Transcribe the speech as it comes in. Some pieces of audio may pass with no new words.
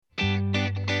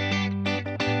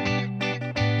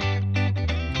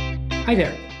Hi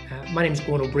there, my name is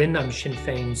Eoin O'Brien. I'm Sinn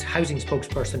Féin's housing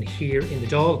spokesperson here in the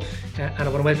Dáil, and I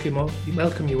want to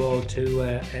welcome you all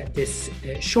to this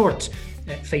short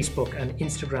Facebook and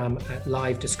Instagram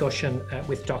live discussion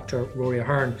with Dr. Rory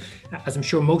Ahern. As I'm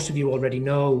sure most of you already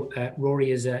know,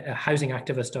 Rory is a housing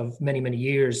activist of many, many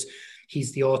years.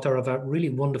 He's the author of a really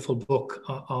wonderful book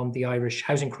on the Irish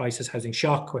housing crisis, housing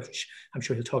shock, which I'm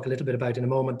sure he'll talk a little bit about in a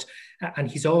moment.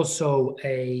 And he's also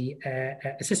a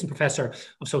assistant professor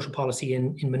of social policy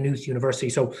in Maynooth University.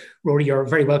 So, Rory, you're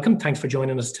very welcome. Thanks for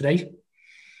joining us today.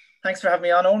 Thanks for having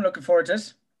me on, Owen. Looking forward to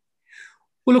it.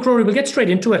 Well, look, Rory, we'll get straight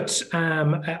into it.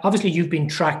 Obviously, you've been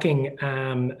tracking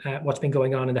what's been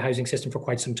going on in the housing system for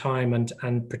quite some time,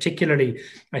 and particularly,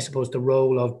 I suppose, the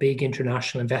role of big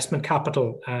international investment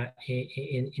capital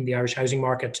in the Irish housing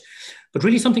market. But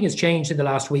really, something has changed in the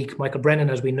last week. Michael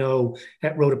Brennan, as we know,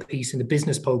 wrote a piece in the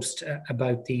Business Post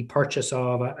about the purchase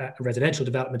of a residential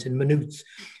development in Maynooth.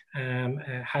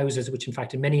 Houses, which in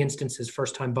fact in many instances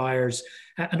first-time buyers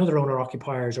and other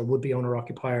owner-occupiers or would-be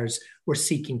owner-occupiers were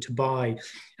seeking to buy,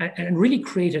 and really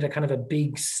created a kind of a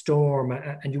big storm.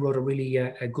 And you wrote a really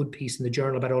a good piece in the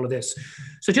Journal about all of this.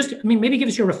 So just, maybe give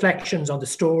us your reflections on the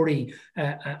story,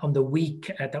 on the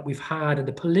week that we've had and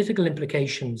the political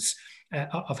implications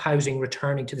of housing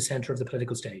returning to the centre of the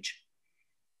political stage.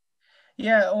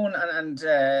 Yeah, Owen, and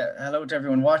hello to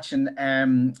everyone watching.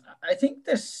 I think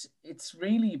that it's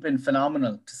really been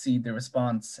phenomenal to see the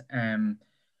response. And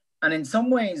in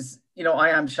some ways, I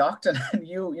am shocked, and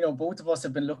you both of us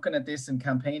have been looking at this and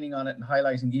campaigning on it and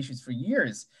highlighting the issues for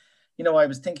years. I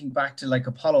was thinking back to like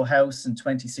Apollo House in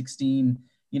 2016,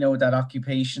 that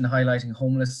occupation highlighting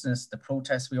homelessness, the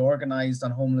protests we organized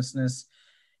on homelessness,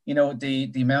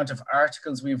 the amount of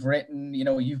articles we've written,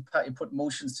 you've put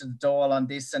motions to the Dáil on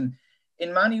this. And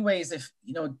in many ways,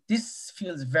 this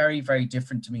feels very, very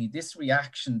different to me. This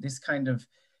reaction, this kind of,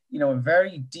 a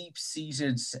very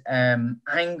deep-seated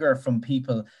anger from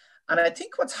people. And I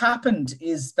think what's happened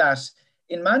is that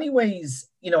in many ways,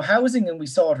 housing, and we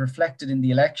saw it reflected in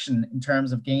the election in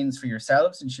terms of gains for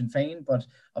yourselves in Sinn Féin, but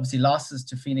obviously losses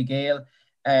to Fine Gael,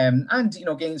 and,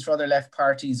 gains for other left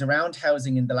parties around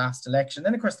housing in the last election.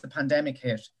 Then, of course, the pandemic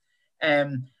hit.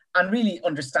 And really,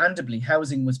 understandably,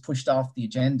 housing was pushed off the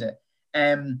agenda.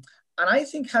 And I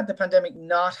think had the pandemic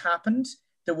not happened,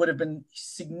 there would have been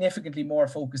significantly more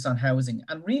focus on housing.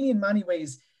 And really, in many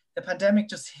ways, the pandemic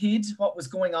just hid what was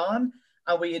going on.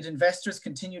 And we had investors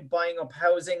continued buying up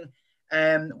housing.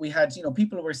 We had,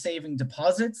 people who were saving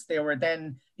deposits. They were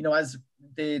then, as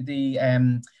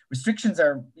the restrictions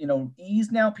are,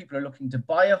 eased now, people are looking to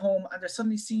buy a home, and they're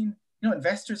suddenly seeing,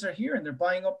 investors are here and they're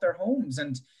buying up their homes.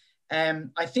 And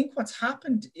I think what's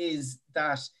happened is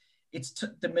that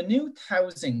the Maynooth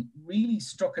housing really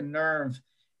struck a nerve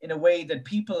in a way that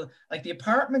people, like the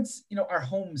apartments, are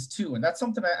homes too. And that's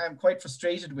something I'm quite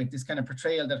frustrated with, this kind of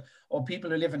portrayal that, people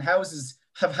who live in houses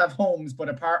have homes, but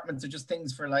apartments are just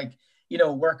things for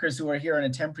workers who are here on a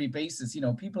temporary basis.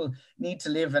 People need to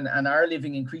live and are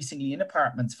living increasingly in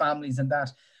apartments, families and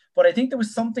that. But I think there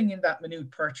was something in that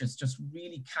Maynooth purchase just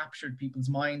really captured people's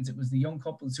minds. It was the young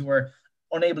couples who were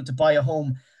unable to buy a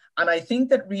home. And I think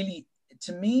that really,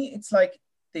 to me, it's like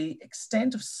the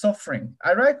extent of suffering,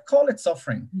 I call it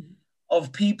suffering,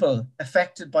 of people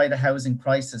affected by the housing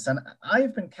crisis. And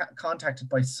I've been contacted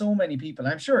by so many people.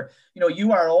 I'm sure,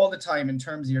 you are all the time in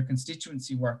terms of your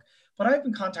constituency work, but I've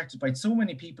been contacted by so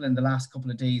many people in the last couple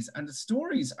of days. And the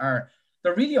stories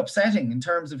they're really upsetting in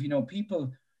terms of,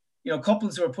 people,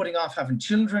 couples who are putting off having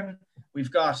children.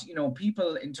 We've got,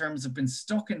 people in terms of been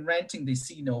stuck in renting, they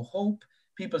see no hope.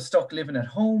 People stuck living at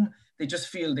home. They just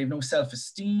feel they've no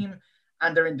self-esteem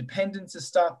and their independence is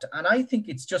stopped. And I think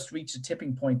it's just reached a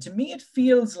tipping point. To me, it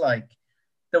feels like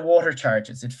the water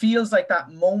charges. It feels like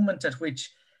that moment at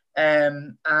which,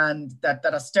 and that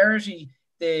austerity,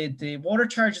 the water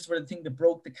charges were the thing that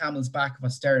broke the camel's back of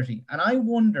austerity. And I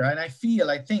wonder, and I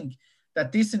think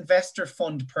that this investor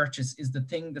fund purchase is the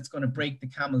thing that's going to break the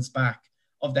camel's back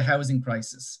of the housing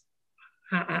crisis.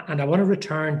 And I want to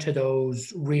return to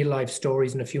those real life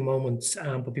stories in a few moments.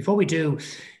 But before we do,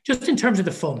 just in terms of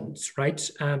the funds, right?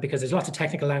 Because there's lots of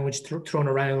technical language thrown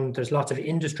around, there's lots of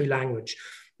industry language.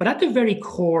 But at the very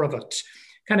core of it,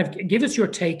 kind of give us your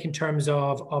take in terms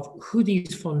of who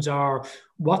these funds are,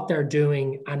 what they're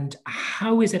doing, and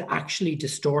how is it actually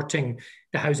distorting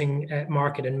the housing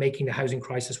market and making the housing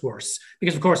crisis worse?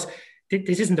 Because, of course,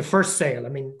 this isn't the first sale.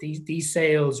 These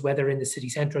sales, whether in the city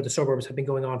centre or the suburbs, have been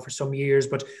going on for some years,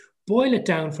 but boil it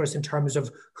down for us in terms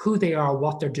of who they are,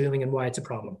 what they're doing, and why it's a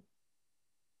problem.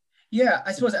 Yeah,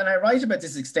 I suppose, and I write about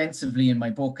this extensively in my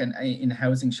book and in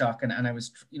Housing Shock, and I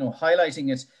was,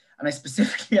 highlighting it And I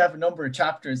specifically have a number of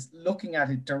chapters looking at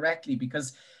it directly,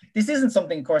 because this isn't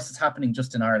something, of course, that's happening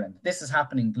just in Ireland. This is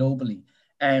happening globally,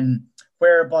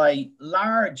 whereby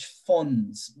large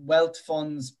funds, wealth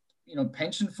funds,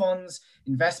 pension funds,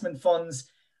 investment funds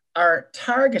are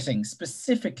targeting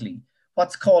specifically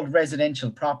what's called residential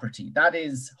property. That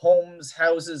is homes,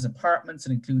 houses, apartments.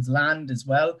 It includes land as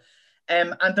well.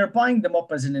 And they're buying them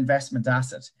up as an investment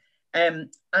asset. And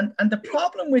the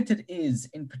problem with it is,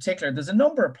 in particular, there's a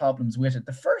number of problems with it.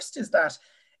 The first is that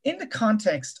in the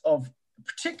context of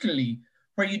particularly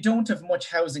where you don't have much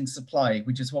housing supply,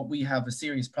 which is what we have a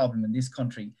serious problem in this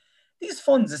country, these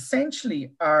funds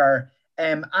essentially are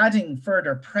adding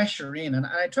further pressure in. And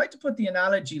I tried to put the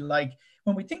analogy like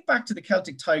when we think back to the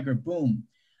Celtic Tiger boom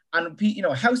and,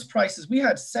 house prices, we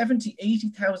had 70,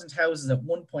 80,000 houses at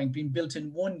one point being built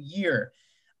in 1 year.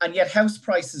 And yet house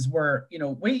prices were,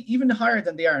 way even higher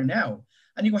than they are now.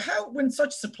 And you go, when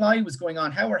such supply was going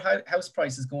on, how are house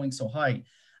prices going so high?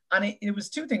 And it was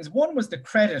two things. One was the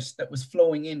credit that was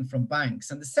flowing in from banks.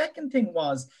 And the second thing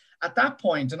was at that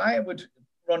point, and I would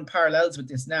run parallels with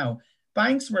this now,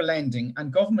 banks were lending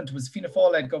and government was, Fianna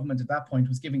Fáil-led government at that point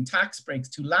was giving tax breaks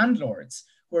to landlords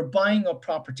who were buying up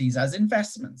properties as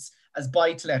investments, as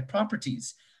buy-to-let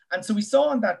properties. And so we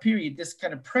saw in that period this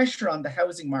kind of pressure on the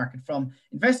housing market from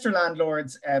investor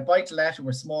landlords, buy-to-let who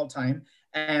were small time,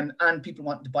 and people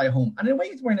wanting to buy a home. And in a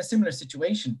way, we're in a similar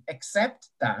situation, except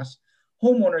that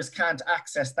homeowners can't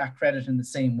access that credit in the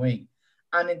same way.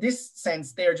 And in this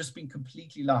sense, they're just being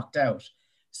completely locked out.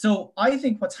 So I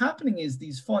think what's happening is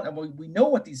these funds, and we know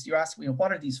what these, you're asking,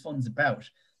 what are these funds about?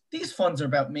 These funds are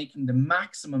about making the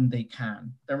maximum they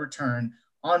can, their return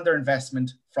on their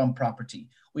investment from property.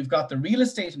 We've got the real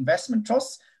estate investment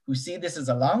trusts who see this as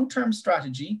a long-term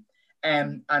strategy.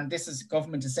 And this is,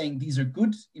 government is saying these are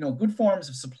good, good forms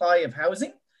of supply of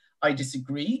housing. I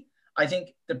disagree. I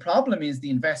think the problem is the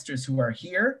investors who are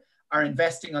here are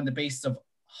investing on the basis of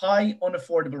high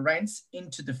unaffordable rents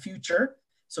into the future.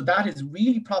 So that is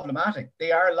really problematic.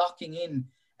 They are locking in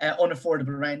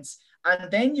unaffordable rents.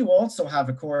 And then you also have,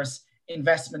 of course,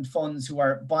 investment funds who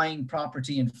are buying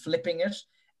property and flipping it.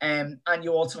 And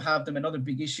you also have them, another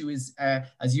big issue is,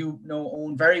 as you know,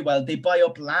 Owen very well, they buy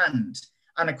up land.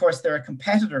 And of course, they're a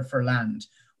competitor for land,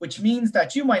 which means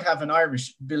that you might have an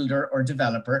Irish builder or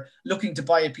developer looking to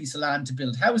buy a piece of land to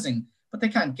build housing, but they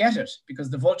can't get it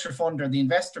because the vulture fund or the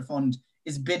investor fund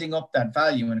is bidding up that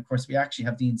value. And of course, we actually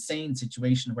have the insane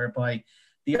situation whereby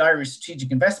the Irish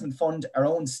Strategic Investment Fund, our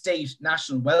own state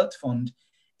national wealth fund,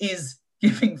 is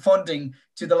giving funding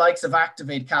to the likes of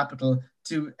Activate Capital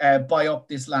to buy up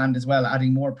this land as well,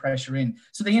 adding more pressure in.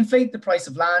 So they inflate the price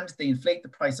of land, they inflate the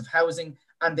price of housing,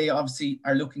 and they obviously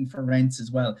are looking for rents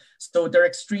as well. So they're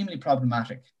extremely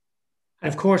problematic.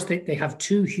 And of course, they have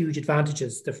two huge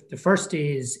advantages. The first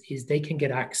is they can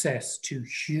get access to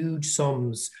huge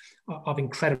sums of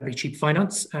incredibly cheap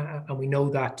finance. And we know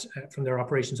that from their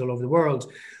operations all over the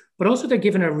world. But also they're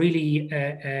given a really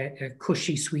a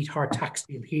cushy sweetheart tax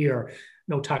deal here.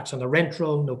 No tax on the rent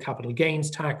roll, no capital gains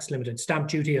tax, limited stamp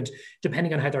duty. And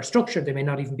depending on how they're structured, they may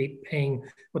not even be paying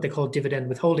what they call dividend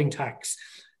withholding tax.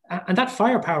 And that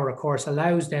firepower, of course,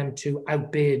 allows them to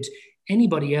outbid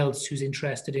anybody else who's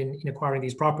interested in acquiring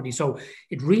these properties. So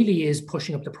it really is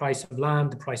pushing up the price of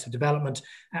land, the price of development,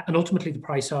 and ultimately the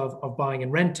price of buying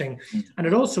and renting. And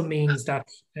it also means that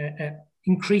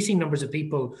increasing numbers of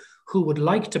people who would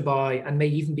like to buy and may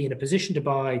even be in a position to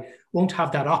buy won't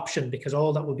have that option because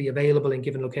all that will be available in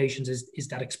given locations is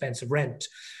that expensive rent.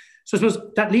 So I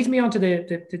suppose that leads me on to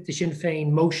the Sinn Féin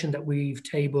motion that we've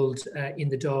tabled in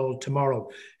the Dáil tomorrow.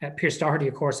 Pearse Doherty,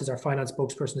 of course, is our finance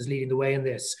spokesperson, is leading the way in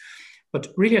this. But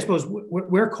really, I suppose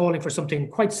we're calling for something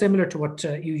quite similar to what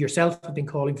you yourself have been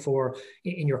calling for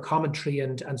in your commentary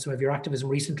and some of your activism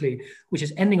recently, which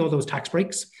is ending all those tax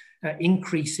breaks,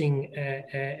 increasing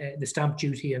the stamp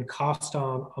duty and cost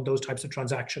on those types of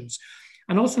transactions.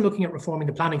 And also looking at reforming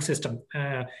the planning system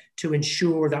to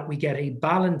ensure that we get a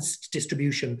balanced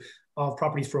distribution of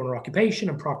properties for owner occupation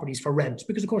and properties for rent,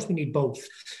 because of course we need both.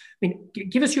 I mean,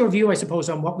 give us your view, I suppose,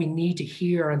 on what we need to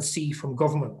hear and see from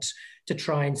government to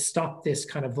try and stop this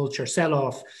kind of vulture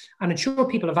sell-off and ensure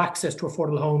people have access to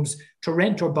affordable homes to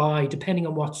rent or buy, depending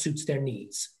on what suits their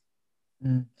needs.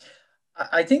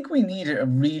 I think we need a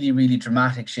really, really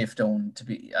dramatic shift, Owen, to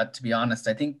be honest.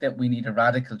 I think that we need a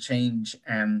radical change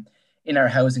in our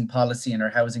housing policy and our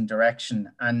housing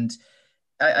direction. And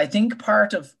I think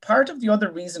part of the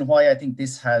other reason why I think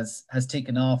this has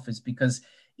taken off is because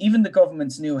even the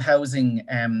government's new housing,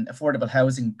 affordable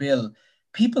housing bill,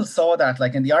 people saw that,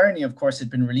 like, and the irony, of course, had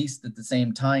been released at the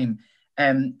same time.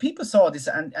 People saw this,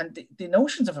 and the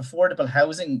notions of affordable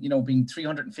housing, being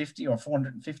 350 or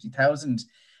 450,000,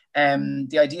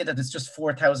 the idea that it's just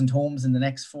 4,000 homes in the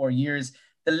next 4 years,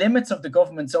 the limits of the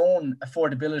government's own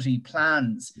affordability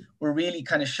plans were really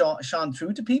kind of shone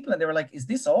through to people, and they were like, "Is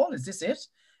this all? Is this it?"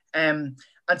 And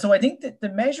so I think that the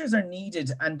measures are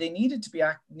needed, and they need to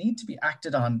be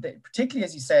acted on. Particularly,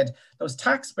 as you said, those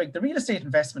tax break, the real estate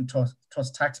investment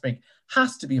trust tax break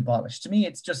has to be abolished. To me,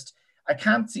 it's just, I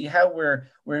can't see how we're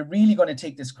really going to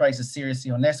take this crisis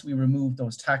seriously unless we remove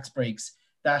those tax breaks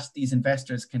that these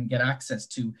investors can get access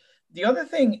to. The other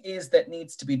thing is that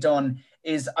needs to be done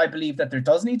is, I believe that there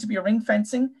does need to be a ring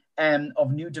fencing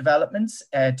of new developments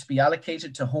to be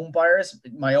allocated to home buyers.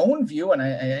 My own view, and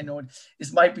I know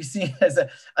this might be seen as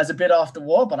a bit off the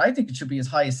wall, but I think it should be as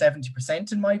high as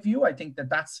 70% in my view. I think that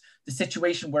that's the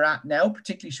situation we're at now.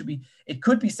 Particularly, it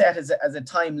could be set as a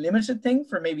time limited thing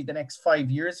for maybe the next 5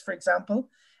 years, for example,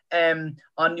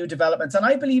 on new developments. And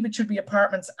I believe it should be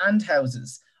apartments and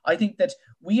houses. I think that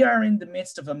we are in the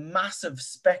midst of a massive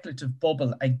speculative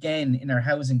bubble again in our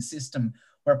housing system,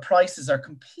 where prices are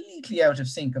completely out of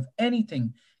sync of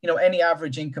anything, any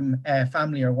average income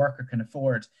family or worker can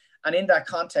afford. And in that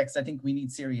context, I think we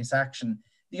need serious action.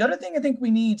 The other thing I think we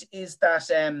need is that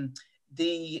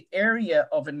the area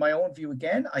of, in my own view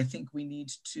again, I think we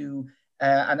need to,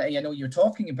 and I know you're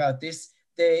talking about this,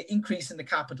 the increase in the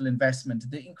capital investment,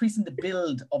 the increase in the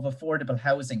build of affordable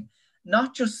housing,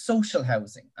 not just social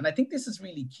housing. And I think this is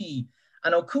really key.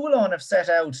 And Ó Cualann have set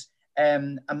out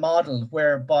a model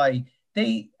whereby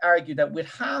they argue that with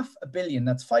 $500 million,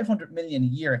 that's 500 million a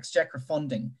year exchequer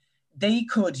funding, they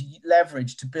could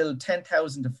leverage to build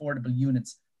 10,000 affordable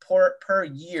units per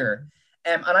year.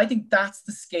 And I think that's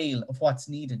the scale of what's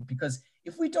needed, because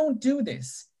if we don't do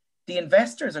this, the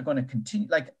investors are going to continue,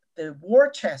 like the war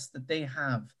chest that they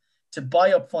have to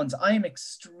buy up funds. I am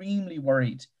extremely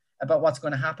worried about what's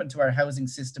going to happen to our housing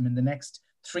system in the next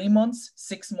 3 months,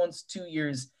 6 months, 2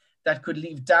 years, that could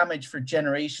leave damage for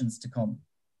generations to come.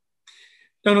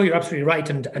 No, you're absolutely right,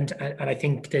 and I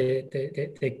think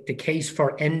the case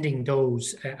for ending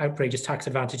those outrageous tax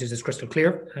advantages is crystal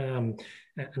clear. And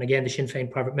again, the Sinn Féin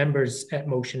private members'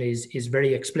 motion is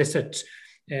very explicit.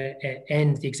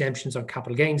 End the exemptions on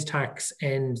capital gains tax,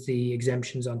 end the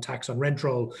exemptions on tax on rent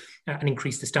roll, and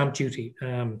increase the stamp duty.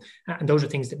 And those are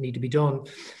things that need to be done.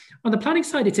 On the planning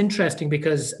side, it's interesting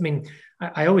because,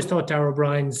 I always thought Darragh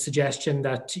O'Brien's suggestion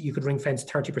that you could ring fence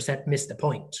 30% missed the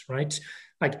point, right?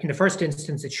 Like in the first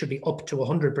instance, it should be up to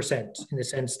 100% in the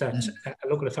sense that a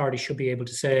local authority should be able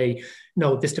to say,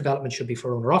 no, this development should be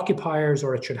for owner occupiers,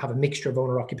 or it should have a mixture of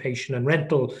owner occupation and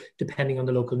rental, depending on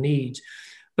the local needs.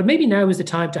 But maybe now is the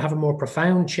time to have a more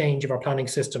profound change of our planning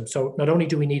system. So not only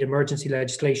do we need emergency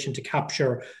legislation to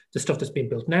capture the stuff that's being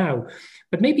built now,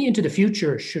 but maybe into the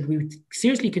future, should we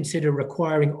seriously consider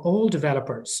requiring all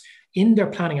developers in their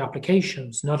planning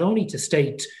applications, not only to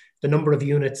state the number of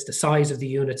units, the size of the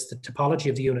units, the topology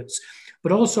of the units,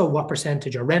 but also what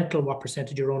percentage are rental, what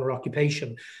percentage are owner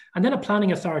occupation. And then a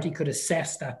planning authority could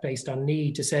assess that based on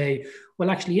need to say, well,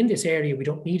 actually in this area, we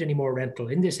don't need any more rental.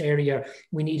 In this area,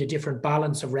 we need a different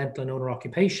balance of rental and owner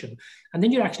occupation. And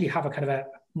then you actually have a kind of a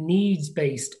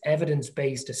needs-based,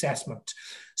 evidence-based assessment.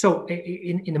 So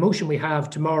in the motion we have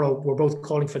tomorrow, we're both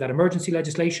calling for that emergency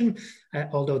legislation,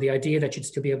 although the idea that you'd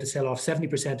still be able to sell off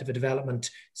 70% of a development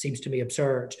seems to me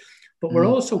absurd. But we're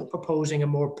also proposing a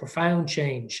more profound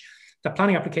change. The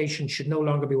planning application should no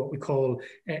longer be what we call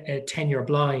a tenure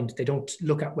blind. They don't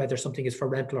look at whether something is for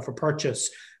rental or for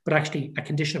purchase, but actually a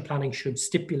condition of planning should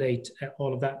stipulate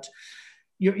all of that.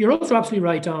 You're also absolutely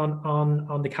right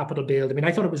on the capital build.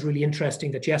 I thought it was really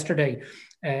interesting that yesterday,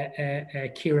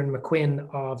 Kieran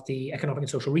McQuinn of the Economic and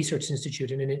Social Research Institute,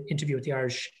 in an interview with the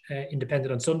Irish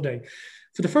Independent on Sunday,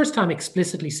 for the first time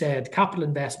explicitly said capital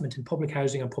investment in public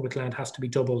housing and public land has to be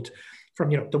doubled from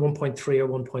the 1.3 or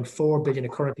 1.4 billion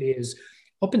it currently is,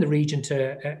 up in the region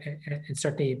to, and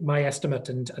certainly my estimate,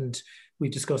 and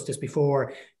we've discussed this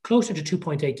before, closer to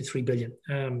 2.8 to 3 billion.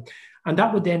 And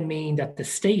that would then mean that the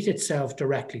state itself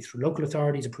directly, through local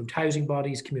authorities, approved housing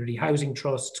bodies, community housing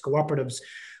trusts, cooperatives,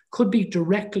 could be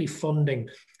directly funding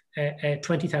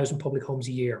 20,000 public homes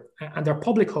a year. And they're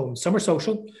public homes. Some are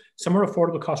social, some are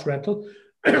affordable cost rental,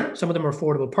 some of them are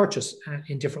affordable purchase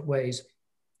in different ways.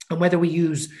 And whether we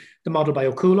use the model by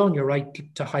Ó Cualann, you're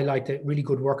right to highlight the really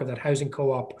good work of that housing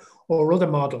co-op, or other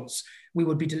models, we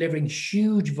would be delivering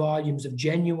huge volumes of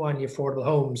genuinely affordable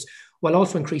homes while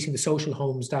also increasing the social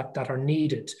homes that are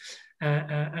needed.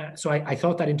 So I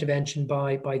thought that intervention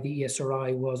by the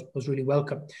ESRI was really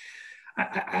welcome.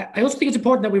 I also think it's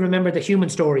important that we remember the human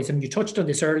stories. I mean, you touched on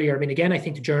this earlier. I mean, again, I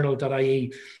think the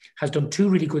journal.ie has done two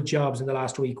really good jobs in the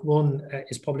last week. One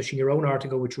is publishing your own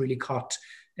article, which really caught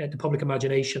the public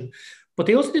imagination. But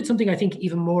they also did something I think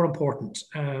even more important,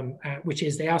 which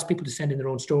is they asked people to send in their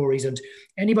own stories. And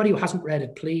anybody who hasn't read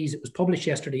it, please, it was published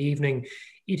yesterday evening.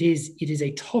 It is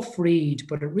a tough read,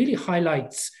 but it really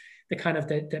highlights the kind of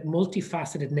the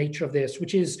multifaceted nature of this,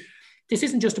 which is, this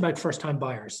isn't just about first-time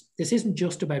buyers. This isn't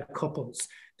just about couples.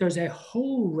 There's a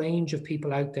whole range of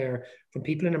people out there, from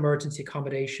people in emergency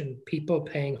accommodation, people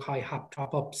paying high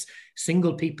top-ups,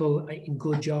 single people in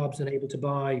good jobs and able to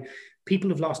buy, people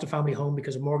who've lost a family home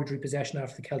because of mortgage repossession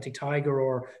after the Celtic Tiger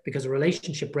or because of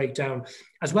relationship breakdown,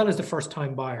 as well as the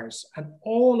first-time buyers. And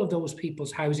all of those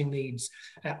people's housing needs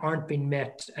aren't being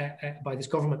met by this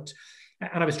government.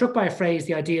 And I was struck by a phrase,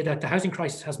 the idea that the housing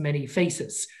crisis has many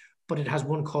faces, but it has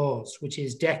one cause, which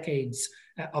is decades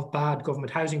of bad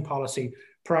government housing policy,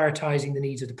 prioritising the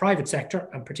needs of the private sector,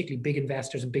 and particularly big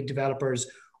investors and big developers,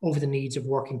 over the needs of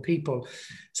working people.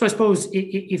 So I suppose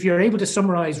if you're able to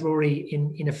summarise, Rory,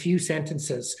 in a few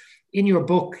sentences, in your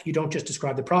book, you don't just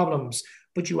describe the problems,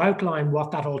 but you outline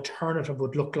what that alternative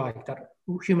would look like, that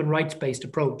human rights-based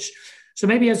approach. So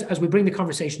maybe as we bring the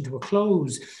conversation to a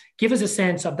close, give us a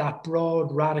sense of that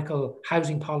broad, radical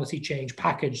housing policy change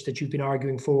package that you've been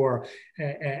arguing for,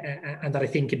 and that I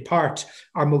think in part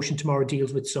our motion tomorrow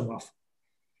deals with some of.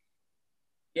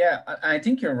 Yeah, I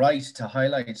think you're right to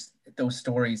highlight those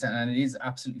stories, and it is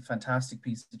absolutely fantastic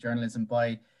piece of journalism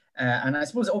by, and I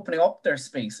suppose opening up their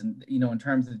space, and in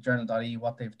terms of the journal.ie,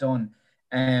 what they've done.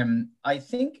 I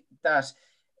think that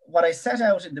what I set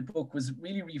out in the book was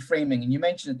really reframing, and you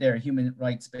mentioned it there, human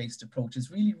rights-based approach is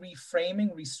really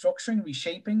reframing, restructuring,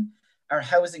 reshaping our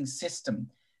housing system,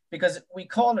 because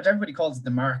everybody calls it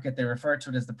the market. They refer to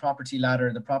it as the property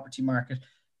ladder, the property market.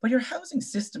 But your housing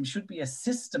system should be a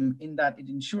system in that it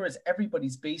ensures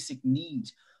everybody's basic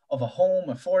need of a home,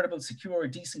 affordable, secure,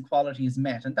 decent quality is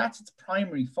met. And that's its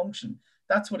primary function.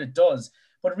 That's what it does.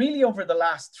 But really over the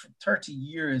last 30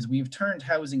 years, we've turned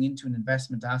housing into an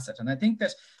investment asset. And I think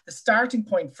that the starting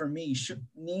point for me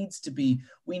needs to be,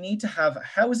 we need to have a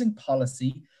housing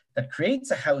policy that creates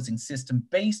a housing system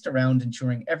based around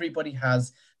ensuring everybody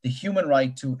has the human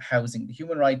right to housing, the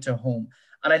human right to a home.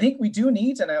 And I think we do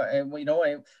need, and I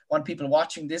want people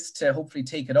watching this to hopefully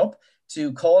take it up,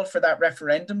 to call for that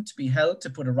referendum to be held to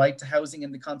put a right to housing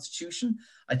in the Constitution.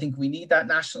 I think we need that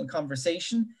national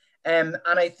conversation. And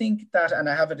I think that, and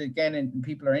I have it again, and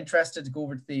people are interested to go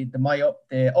over to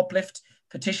the Uplift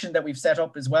petition that we've set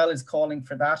up as well, is calling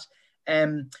for that.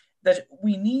 That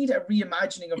we need a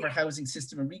reimagining of our housing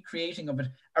system, a recreating of it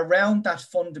around that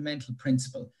fundamental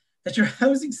principle, that your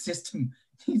housing system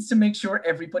needs to make sure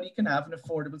everybody can have an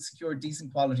affordable, secure,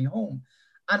 decent quality home.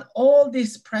 And all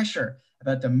this pressure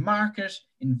about the market,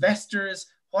 investors,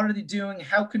 what are they doing?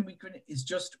 How can we, is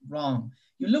just wrong.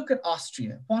 You look at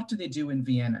Austria, what do they do in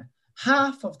Vienna?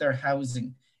 Half of their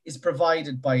housing is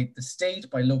provided by the state,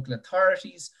 by local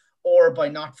authorities, or by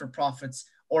not-for-profits,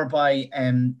 or by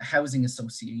housing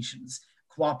associations,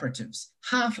 cooperatives.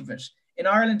 Half of it. In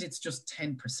Ireland, it's just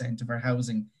 10% of our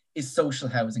housing is social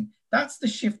housing. That's the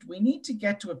shift. We need to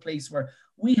get to a place where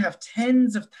we have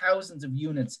tens of thousands of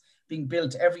units being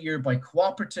built every year by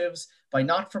cooperatives, by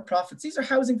not-for-profits. These are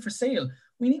housing for sale.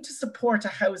 We need to support a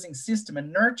housing system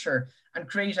and nurture and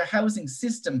create a housing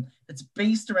system that's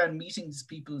based around meeting these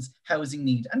people's housing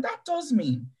need. And that does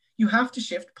mean you have to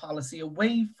shift policy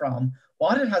away from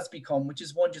what it has become, which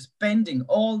is one just bending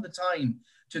all the time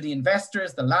to the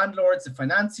investors, the landlords, the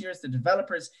financiers, the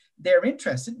developers, their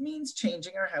interests. It means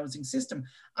changing our housing system.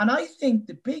 And I think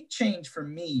the big change for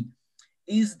me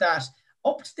is that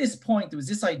up to this point, there was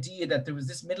this idea that there was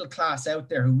this middle class out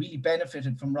there who really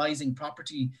benefited from rising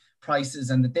property prices,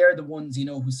 and that they're the ones,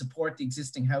 who support the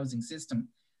existing housing system.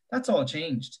 That's all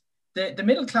changed. The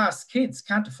middle class kids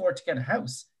can't afford to get a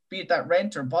house, be it that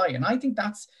rent or buy. And I think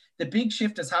that's the big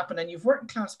shift has happened. And you've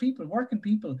working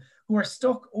people who are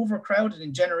stuck overcrowded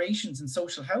in generations in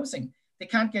social housing. They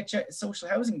can't get social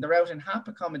housing. They're out in HAP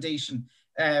accommodation,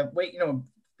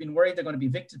 being worried they're going to be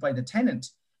evicted by the tenant.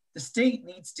 The state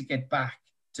needs to get back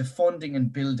to funding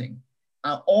and building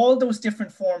all those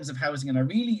different forms of housing. And I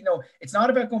really, it's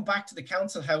not about going back to the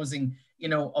council housing,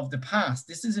 of the past.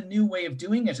 This is a new way of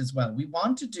doing it as well. We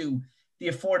want to do the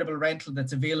affordable rental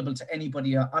that's available to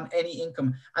anybody on any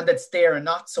income and that's there and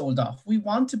not sold off. We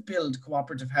want to build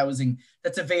cooperative housing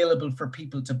that's available for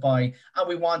people to buy. And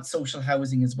we want social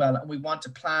housing as well. And we want to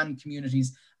plan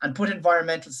communities and put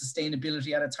environmental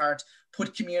sustainability at its heart,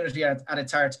 put community at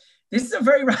its heart. This is a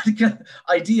very radical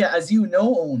idea, as you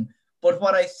know, Owen. But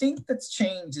what I think that's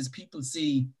changed is people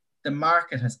see the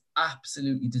market has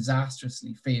absolutely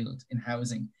disastrously failed in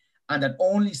housing, and that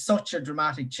only such a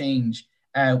dramatic change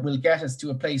will get us to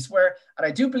a place where, and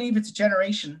I do believe it's a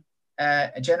generation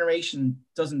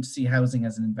doesn't see housing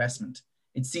as an investment.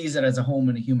 It sees it as a home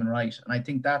and a human right. And I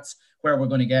think that's where we're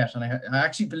going to get. And I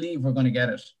actually believe we're going to get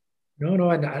it. No,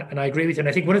 and I agree with you. And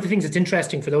I think one of the things that's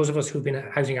interesting for those of us who've been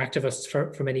housing activists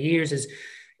for many years is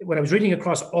when I was reading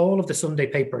across all of the Sunday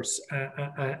papers,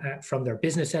 from their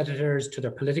business editors to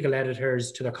their political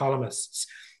editors to their columnists,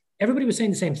 everybody was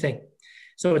saying the same thing.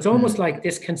 So it's almost like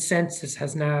this consensus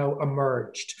has now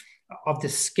emerged of the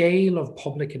scale of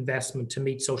public investment to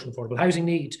meet social affordable housing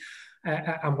need,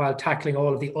 and while tackling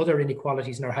all of the other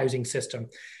inequalities in our housing system.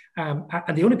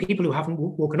 And the only people who haven't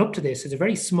woken up to this is a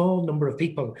very small number of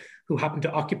people who happen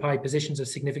to occupy positions of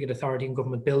significant authority in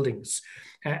government buildings.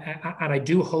 And I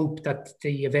do hope that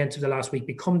the events of the last week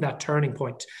become that turning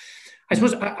point. I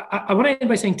suppose I want to end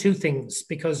by saying two things,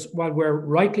 because while we're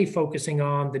rightly focusing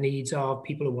on the needs of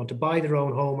people who want to buy their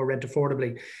own home or rent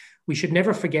affordably, we should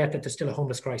never forget that there's still a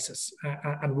homeless crisis.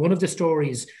 And one of the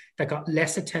stories that got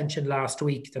less attention last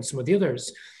week than some of the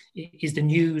others is the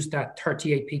news that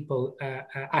 38 people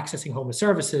accessing homeless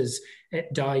services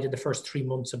died in the first 3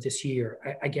 months of this year.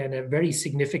 Again, a very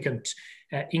significant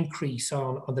increase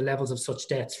on the levels of such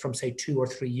deaths from, say, 2 or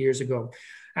 3 years ago.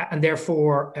 And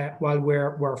therefore, while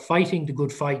we're fighting the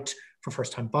good fight for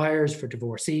first-time buyers, for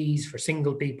divorcees, for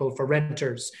single people, for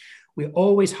renters, we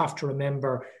always have to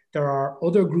remember there are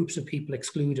other groups of people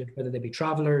excluded, whether they be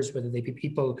travellers, whether they be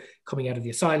people coming out of the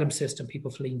asylum system,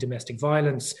 people fleeing domestic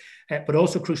violence, but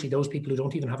also crucially those people who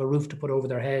don't even have a roof to put over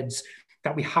their heads,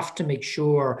 that we have to make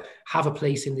sure have a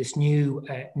place in this new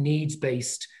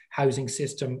needs-based housing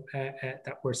system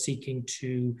that we're seeking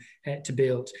to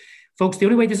build. Folks, the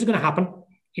only way this is going to happen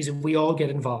is if we all get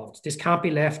involved. This can't be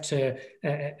left to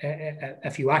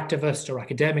a few activists or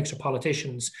academics or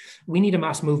politicians. We need a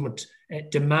mass movement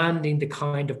demanding the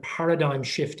kind of paradigm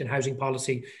shift in housing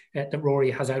policy that Rory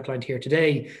has outlined here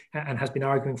today and has been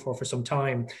arguing for some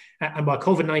time. And while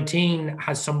COVID-19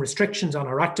 has some restrictions on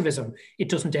our activism, it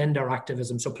doesn't end our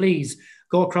activism. So please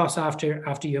go across after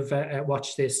you've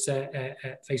watched this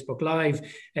Facebook Live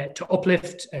to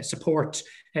uplift, support,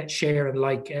 share and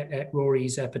like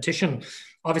Rory's petition.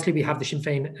 Obviously, we have the Sinn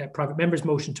Féin private members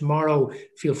motion tomorrow.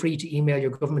 Feel free to email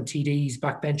your government TDs,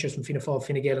 backbenchers from Fianna Fáil,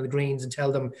 Fine Gael and the Greens and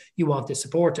tell them you want this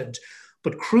supported.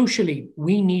 But crucially,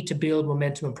 we need to build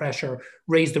momentum and pressure.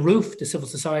 Raise the Roof, the civil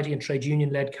society and trade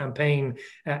union-led campaign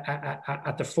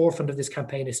at the forefront of this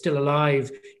campaign is still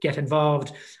alive. Get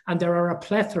involved. And there are a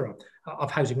plethora of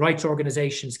housing rights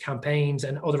organisations, campaigns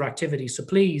and other activities. So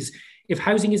please, if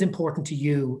housing is important to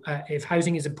you, if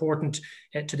housing is important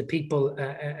to the people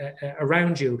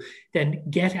around you, then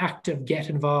get active, get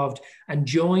involved and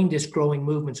join this growing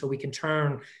movement so we can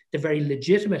turn the very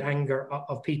legitimate anger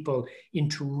of people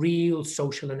into real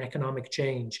social and economic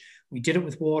change. We did it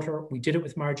with water, we did it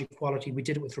with marriage equality, we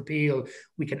did it with repeal.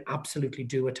 We can absolutely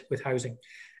do it with housing.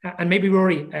 And maybe,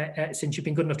 Rory, since you've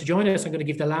been good enough to join us, I'm going to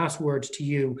give the last word to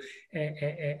you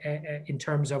in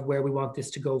terms of where we want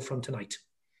this to go from tonight.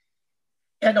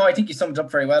 Yeah, no, I think you summed it up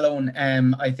very well, Owen.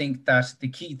 I think that the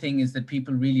key thing is that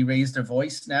people really raise their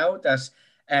voice now, that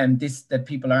that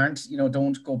people aren't,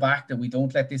 don't go back, that we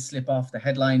don't let this slip off the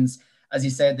headlines. As you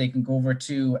said, they can go over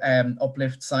to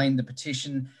Uplift, sign the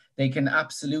petition. They can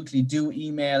absolutely do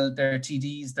email their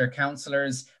TDs, their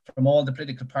councillors from all the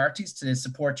political parties to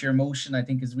support your motion, I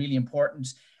think is really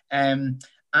important. And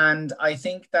I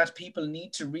think that people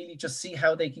need to really just see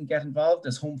how they can get involved.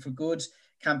 There's Home for Good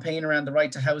campaign around the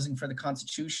right to housing for the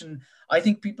Constitution. I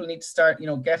think people need to start,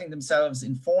 getting themselves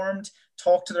informed,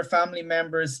 talk to their family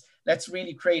members. Let's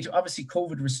really create, obviously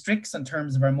COVID restricts in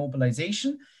terms of our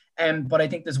mobilization, but I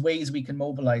think there's ways we can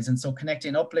mobilize. And so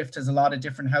Connecting Uplift has a lot of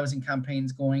different housing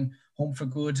campaigns going. Home for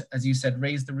Good, as you said,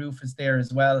 Raise the Roof is there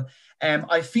as well.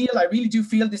 I really do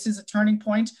feel this is a turning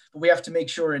point, but we have to make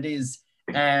sure it is.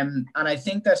 And I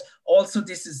think that also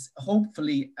this is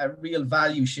hopefully a real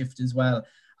value shift as well.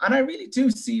 And I really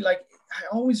do see,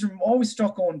 I'm always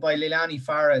struck on by Leilani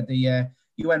Farah, the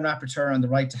UN rapporteur on the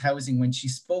right to housing, when she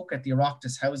spoke at the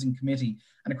Oireachtas Housing Committee.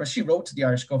 And of course, she wrote to the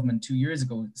Irish government 2 years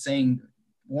ago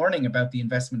warning about the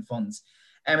investment funds.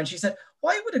 And she said,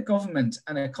 why would a government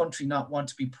and a country not want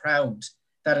to be proud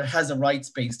that it has a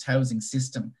rights-based housing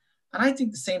system? And I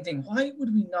think the same thing. Why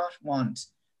would we not want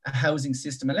a housing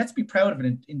system? And let's be proud of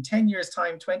it. In 10 years'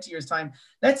 time, 20 years' time,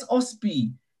 let's us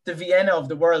be the Vienna of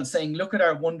the world, saying, look at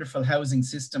our wonderful housing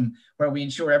system where we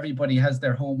ensure everybody has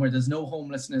their home, where there's no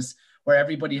homelessness, where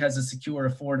everybody has a secure,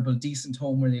 affordable, decent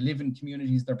home, where they live in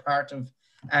communities they're part of.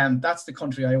 That's the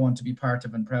country I want to be part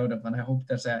of and proud of. And I hope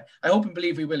and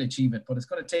believe we will achieve it, but it's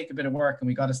going to take a bit of work and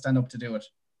we got to stand up to do it.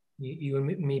 You and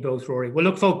me both, Rory. Well,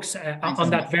 look, folks, on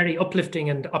that very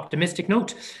uplifting and optimistic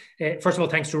note, first of all,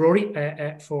 thanks to Rory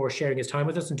for sharing his time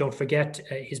with us. And don't forget,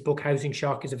 his book, Housing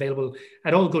Shock, is available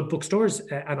at all good bookstores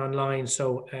and online.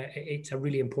 So it's a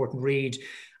really important read.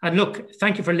 And look,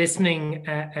 thank you for listening.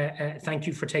 Thank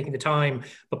you for taking the time.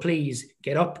 But please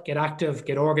get up, get active,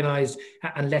 get organised,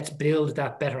 and let's build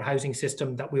that better housing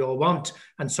system that we all want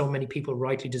and so many people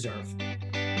rightly deserve.